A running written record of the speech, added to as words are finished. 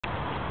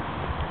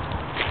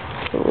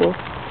Cool.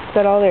 Is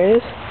that all there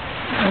is?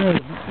 There's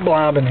a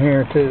blob in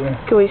here too.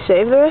 Can we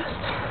save the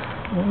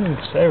rest? We need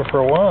to save it for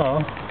a while.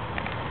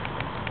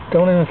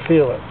 Don't even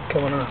feel it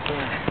coming off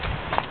there.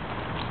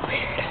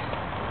 Weird.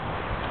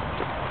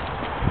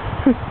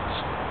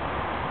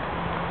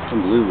 It's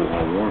unbelievable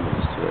how warm it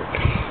is today.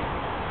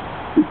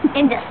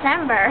 In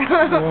December.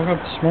 I woke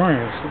up this morning,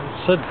 it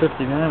said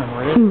 59 and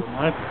radio.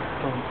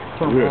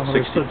 We were at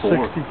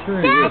 64. 63.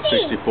 We were at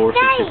 64,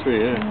 63,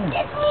 yeah.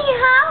 That's my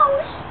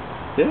house.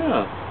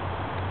 Yeah.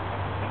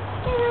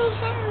 That's my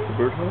house. The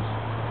birdhouse?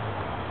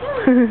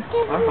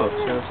 Our house,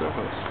 yeah, it's our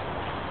house.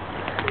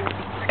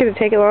 It's gonna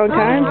take a long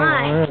time.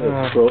 my. It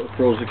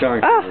froze the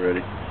concrete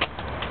already.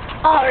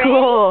 Already?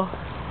 Cool.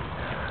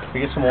 We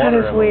get some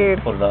water That is and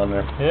weird. Put it on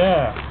there.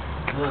 Yeah.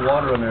 A little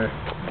water in there.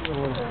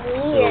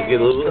 It'll Weird.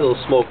 get a little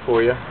smoke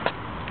for you.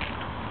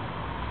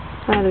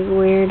 That is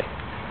weird.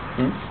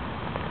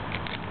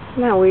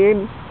 Isn't that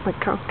weird? Like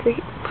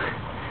concrete?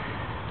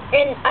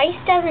 And ice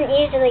doesn't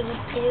usually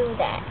do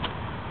that.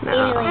 Usually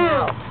No.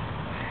 no.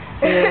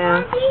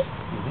 Yeah.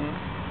 Mm-hmm.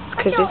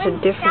 Because it's a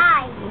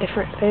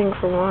different thing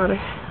from water.